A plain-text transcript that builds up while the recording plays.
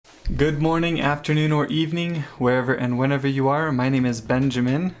Good morning, afternoon, or evening, wherever and whenever you are. My name is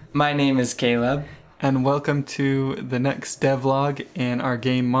Benjamin. My name is Caleb. And welcome to the next devlog in our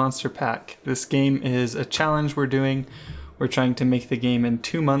game Monster Pack. This game is a challenge we're doing. We're trying to make the game in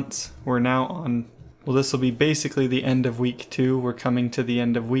 2 months. We're now on, well, this will be basically the end of week 2. We're coming to the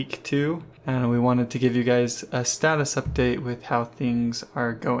end of week 2. And we wanted to give you guys a status update with how things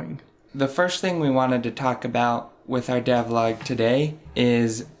are going. The first thing we wanted to talk about with our devlog today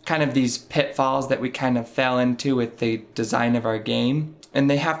is kind of these pitfalls that we kind of fell into with the design of our game. And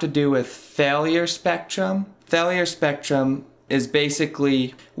they have to do with failure spectrum. Failure spectrum is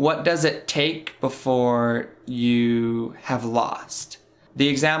basically what does it take before you have lost. The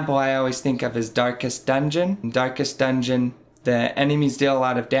example I always think of is Darkest Dungeon. In Darkest Dungeon, the enemies deal a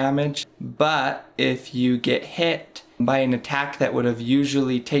lot of damage, but if you get hit by an attack that would have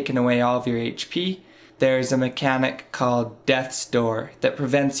usually taken away all of your HP, there's a mechanic called Death's Door that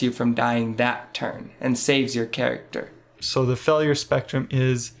prevents you from dying that turn and saves your character. So the failure spectrum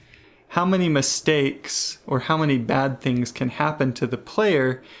is how many mistakes or how many bad things can happen to the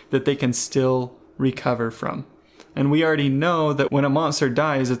player that they can still recover from. And we already know that when a monster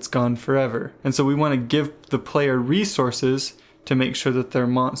dies, it's gone forever. And so we want to give the player resources to make sure that their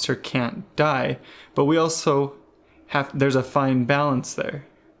monster can't die. But we also there's a fine balance there,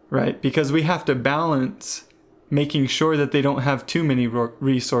 right? Because we have to balance making sure that they don't have too many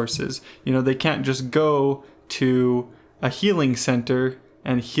resources. You know, they can't just go to a healing center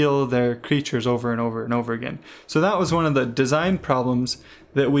and heal their creatures over and over and over again. So that was one of the design problems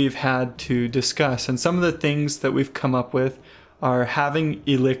that we've had to discuss. And some of the things that we've come up with are having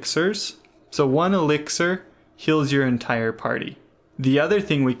elixirs. So one elixir heals your entire party. The other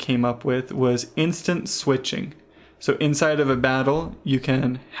thing we came up with was instant switching. So inside of a battle, you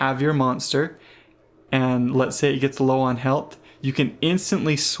can have your monster, and let's say it gets low on health, you can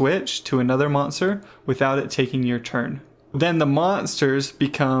instantly switch to another monster without it taking your turn. Then the monsters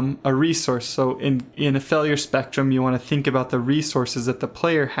become a resource. So in a failure spectrum, you want to think about the resources that the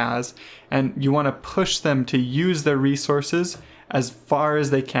player has, and you want to push them to use their resources as far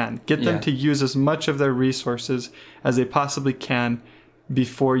as they can. Get them to use as much of their resources as they possibly can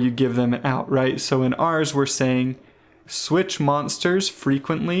before you give them out, right? So in ours, we're saying switch monsters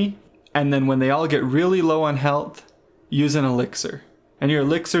frequently, and then when they all get really low on health, use an elixir. And your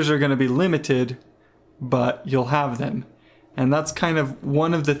elixirs are going to be limited, but you'll have them. And that's kind of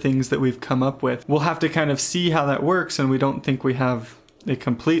one of the things that we've come up with. We'll have to kind of see how that works, and we don't think we have it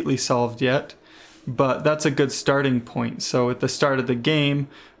completely solved yet, but that's a good starting point. So at the start of the game,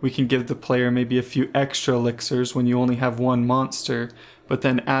 we can give the player maybe a few extra elixirs when you only have one monster. But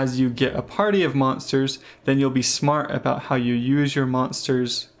then as you get a party of monsters, then you'll be smart about how you use your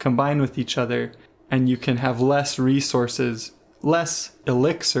monsters combined with each other, and you can have less resources, less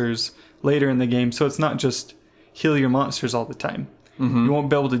elixirs later in the game. So it's not just heal your monsters all the time. You won't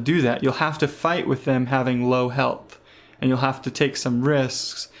be able to do that. You'll have to fight with them having low health, and you'll have to take some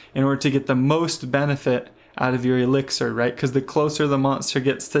risks in order to get the most benefit out of your elixir, right? Because the closer the monster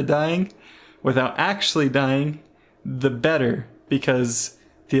gets to dying without actually dying, the better, because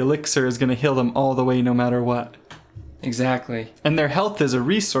the elixir is going to heal them all the way no matter what. Exactly. And their health is a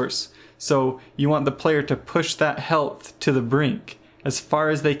resource, so you want the player to push that health to the brink as far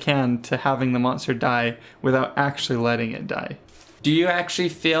as they can to having the monster die without actually letting it die. Do you actually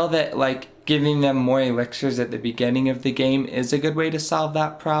feel that giving them more elixirs at the beginning of the game is a good way to solve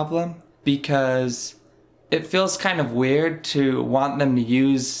that problem? Because it feels kind of weird to want them to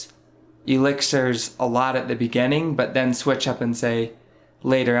use elixirs a lot at the beginning, but then switch up and say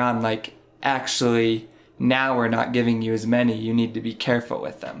later on, actually, now we're not giving you as many, you need to be careful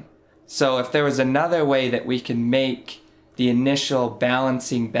with them. So if there was another way that we can make the initial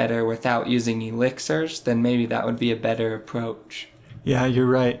balancing better without using elixirs, then maybe that would be a better approach. Yeah, you're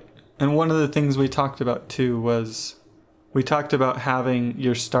right. And one of the things we talked about too was we talked about having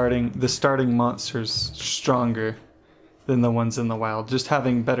the starting monsters stronger than the ones in the wild, just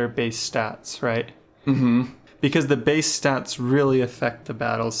having better base stats, right? Because the base stats really affect the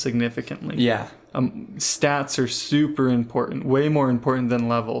battles significantly. Yeah. Stats are super important, way more important than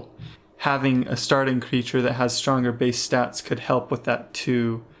level. Having a starting creature that has stronger base stats could help with that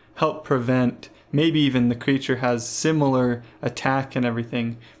to help prevent, maybe even the creature has similar attack and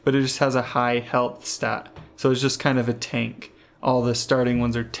everything, but it just has a high health stat. So it's just kind of a tank. All the starting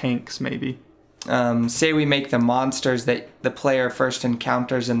ones are tanks maybe. Say we make the monsters that the player first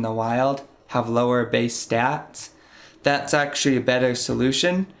encounters in the wild have lower base stats. That's actually a better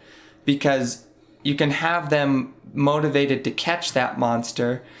solution because you can have them motivated to catch that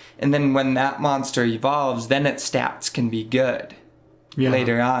monster, and then when that monster evolves, then its stats can be good.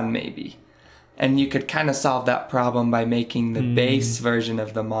 later on, maybe. And you could kind of solve that problem by making the base version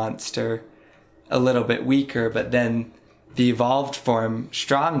of the monster a little bit weaker, but then the evolved form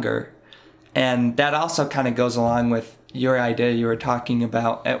stronger. And that also kind of goes along with your idea you were talking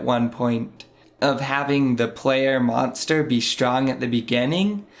about at one point of having the player monster be strong at the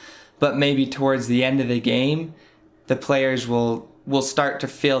beginning, but maybe towards the end of the game, the players will start to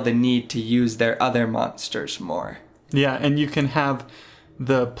feel the need to use their other monsters more. Yeah, and you can have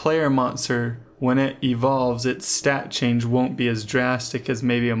the player monster, when it evolves, its stat change won't be as drastic as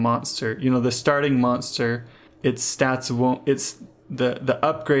maybe a monster. You know, the starting monster, its stats won't, the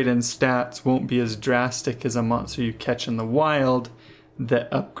upgrade in stats won't be as drastic as a monster you catch in the wild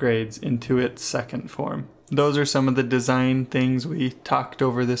that upgrades into its second form. Those are some of the design things we talked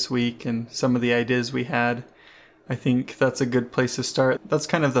over this week and some of the ideas we had. I think that's a good place to start. That's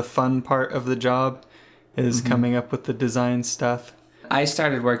kind of the fun part of the job, is coming up with the design stuff. I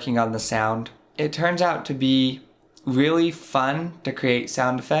started working on the sound. It turns out to be really fun to create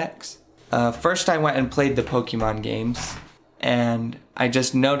sound effects. First I went and played the Pokemon games, and I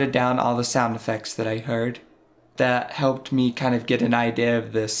just noted down all the sound effects that I heard. That helped me kind of get an idea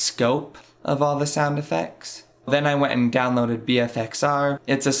of the scope of all the sound effects. Then I went and downloaded BFXR.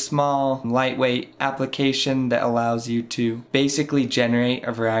 It's a small, lightweight application that allows you to basically generate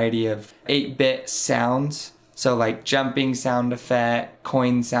a variety of 8-bit sounds. So like jumping sound effect,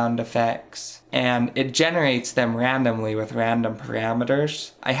 coin sound effects, and it generates them randomly with random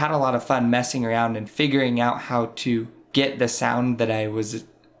parameters. I had a lot of fun messing around and figuring out how to get the sound that I was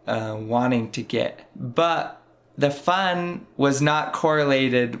wanting to get. But the fun was not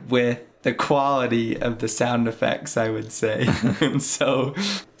correlated with the quality of the sound effects, I would say. so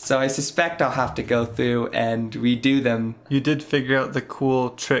I suspect I'll have to go through and redo them. You did figure out the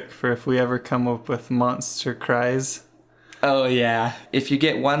cool trick for if we ever come up with monster cries. Oh yeah. If you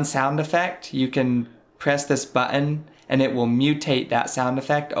get one sound effect, you can press this button and it will mutate that sound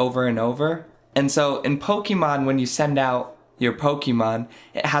effect over and over. And so in Pokemon, when you send out your Pokemon,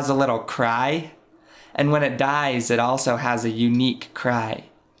 it has a little cry. And when it dies, it also has a unique cry.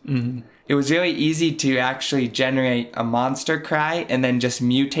 Mm-hmm. It was really easy to actually generate a monster cry and then just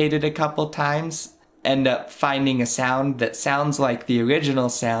mutate it a couple times. End up finding a sound that sounds like the original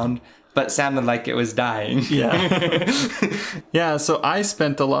sound, but sounded like it was dying. Yeah. Yeah, so I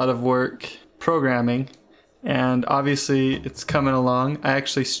spent a lot of work programming, and obviously it's coming along. I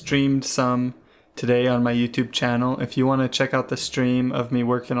actually streamed some today on my YouTube channel. If you want to check out the stream of me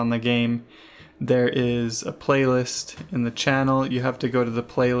working on the game, there is a playlist in the channel. You have to go to the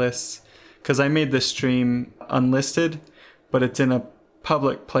playlists, because I made the stream unlisted, but it's in a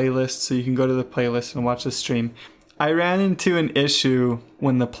public playlist, so you can go to the playlist and watch the stream. I ran into an issue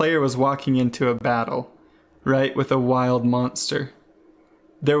when the player was walking into a battle, right, with a wild monster.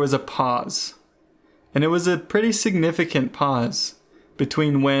 There was a pause, and it was a pretty significant pause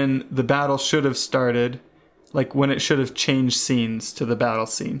between when the battle should have started, like when it should have changed scenes to the battle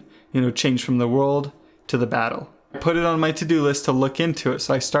scene. You know, change from the world to the battle. I put it on my to-do list to look into it,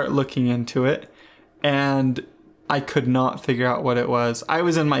 so I start looking into it, and I could not figure out what it was. I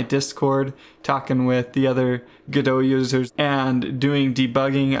was in my Discord talking with the other Godot users and doing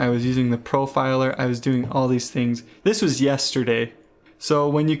debugging. I was using the profiler. I was doing all these things. This was yesterday. So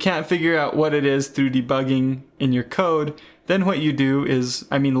when you can't figure out what it is through debugging in your code, then what you do is,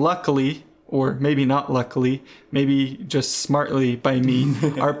 I mean, luckily, or maybe not luckily, maybe just smartly by me,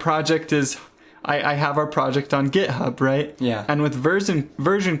 our project is, I have our project on GitHub, right? Yeah. And with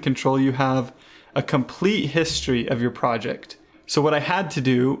version control, you have a complete history of your project. So what I had to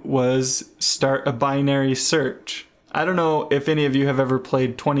do was start a binary search. I don't know if any of you have ever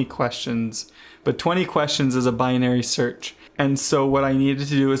played 20 questions, but 20 questions is a binary search. And so what I needed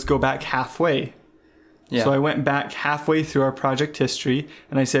to do is go back halfway. Yeah. So I went back halfway through our project history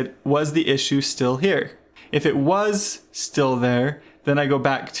and I said, was the issue still here? If it was still there, then I go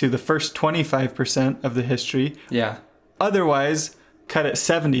back to the first 25% of the history. Yeah. Otherwise, cut at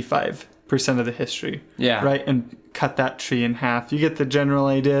 75% of the history. Yeah. Right? And cut that tree in half. You get the general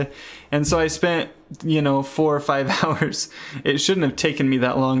idea. And so I spent, 4 or 5 hours. It shouldn't have taken me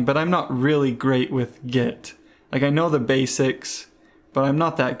that long, but I'm not really great with Git. Like, I know the basics, but I'm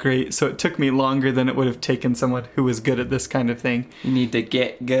not that great, so it took me longer than it would have taken someone who was good at this kind of thing. You need to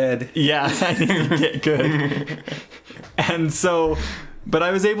get good. Yeah, I need to get good. And so, but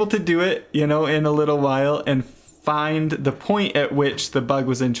I was able to do it, in a little while and find the point at which the bug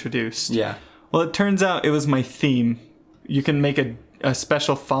was introduced. Yeah. Well, it turns out it was my theme. You can make a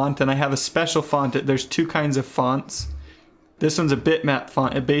special font, and I have a special font. There's 2 kinds of fonts. This one's a bitmap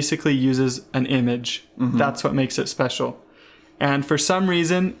font. It basically uses an image. Mm-hmm. That's what makes it special. And for some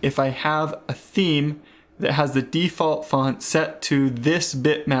reason, if I have a theme that has the default font set to this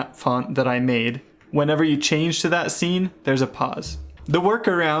bitmap font that I made, whenever you change to that scene, there's a pause. The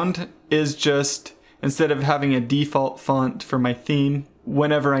workaround is just, instead of having a default font for my theme,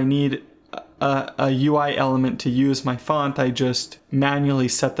 whenever I need a UI element to use my font, I just manually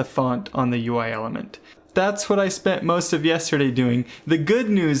set the font on the UI element. That's what I spent most of yesterday doing. The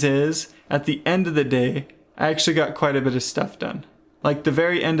good news is, at the end of the day, I actually got quite a bit of stuff done. Like the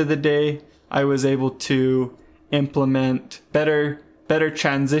very end of the day, I was able to implement better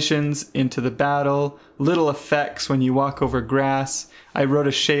transitions into the battle, little effects when you walk over grass. I wrote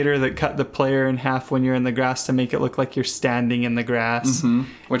a shader that cut the player in half when you're in the grass to make it look like you're standing in the grass.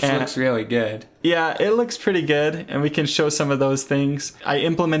 Which looks really good. Yeah, it looks pretty good, and we can show some of those things. I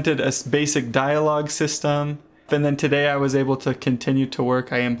implemented a basic dialogue system, and then today I was able to continue to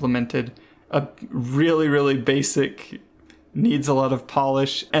work. I implemented a really basic, needs a lot of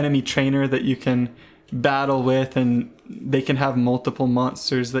polish, enemy trainer that you can battle with, and they can have multiple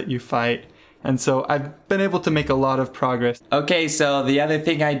monsters that you fight. And so I've been able to make a lot of progress. Okay, so the other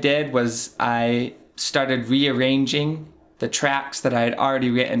thing I did was I started rearranging the tracks that I had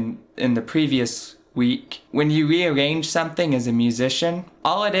already written in the previous week. When you rearrange something as a musician,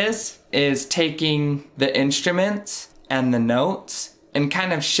 all it is taking the instruments and the notes and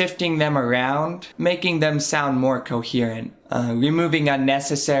kind of shifting them around, making them sound more coherent. Removing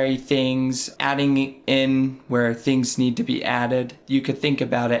unnecessary things, adding in where things need to be added. You could think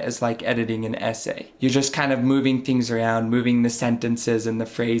about it as like editing an essay. You're just kind of moving things around, moving the sentences and the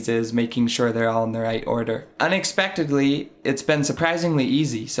phrases, making sure they're all in the right order. Unexpectedly, it's been surprisingly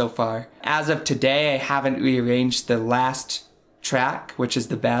easy so far. As of today, I haven't rearranged the last track, which is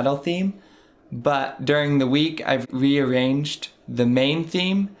the battle theme, but during the week, I've rearranged the main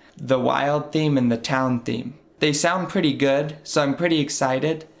theme, the wild theme, and the town theme. They sound pretty good, so I'm pretty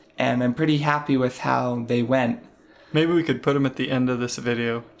excited, and I'm pretty happy with how they went. Maybe we could put them at the end of this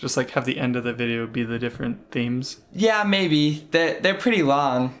video, just like have the end of the video be the different themes. Yeah, maybe. They're pretty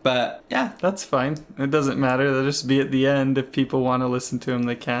long, but yeah. That's fine. It doesn't matter. They'll just be at the end. If people want to listen to them,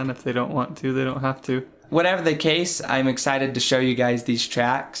 they can. If they don't want to, they don't have to. Whatever the case, I'm excited to show you guys these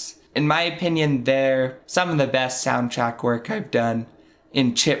tracks. In my opinion, they're some of the best soundtrack work I've done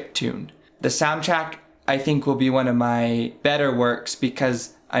in chiptune. The soundtrack, I think, will be one of my better works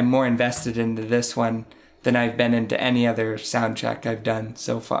because I'm more invested into this one than I've been into any other soundtrack I've done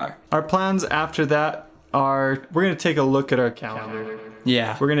so far. Our plans after that are, we're going to take a look at our calendar.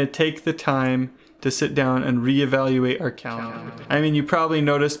 Yeah. We're going to take the time to sit down and reevaluate our calendar. I mean, you probably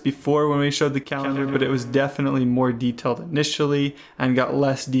noticed before when we showed the calendar, but it was definitely more detailed initially and got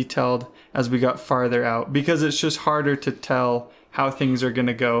less detailed as we got farther out because it's just harder to tell how things are going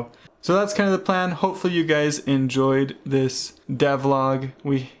to go. So that's kind of the plan. Hopefully you guys enjoyed this devlog.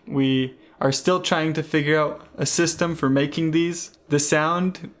 We are still trying to figure out a system for making these. The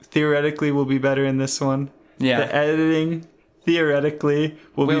sound theoretically will be better in this one. Yeah. The editing theoretically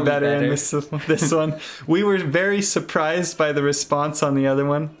will be better in this one. We were very surprised by the response on the other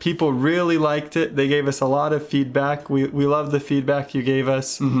one. People really liked it. They gave us a lot of feedback. We love the feedback you gave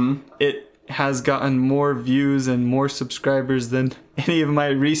us. It has gotten more views and more subscribers than any of my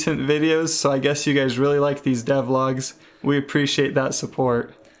recent videos, so I guess you guys really like these devlogs. We appreciate that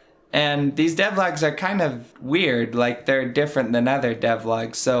support. And these devlogs are kind of weird, like they're different than other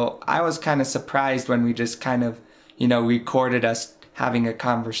devlogs, so I was kind of surprised when we just kind of, you know, recorded us having a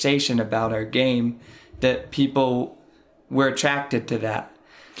conversation about our game, that people were attracted to that.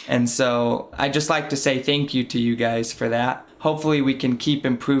 And so I just like to say thank you to you guys for that. Hopefully we can keep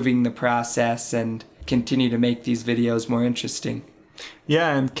improving the process and continue to make these videos more interesting.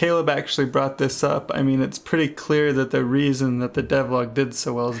 Yeah, and Caleb actually brought this up. I mean, it's pretty clear that the reason that the devlog did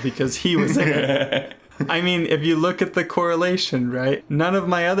so well is because he was in it. I mean, if you look at the correlation, right? None of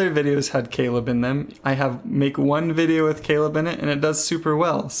my other videos had Caleb in them. I make one video with Caleb in it, and it does super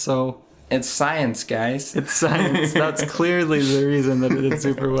well, so... It's science, guys. It's science. That's clearly the reason that it did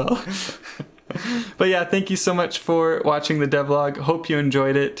super well. But yeah, thank you so much for watching the devlog. Hope you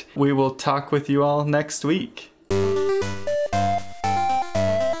enjoyed it. We will talk with you all next week.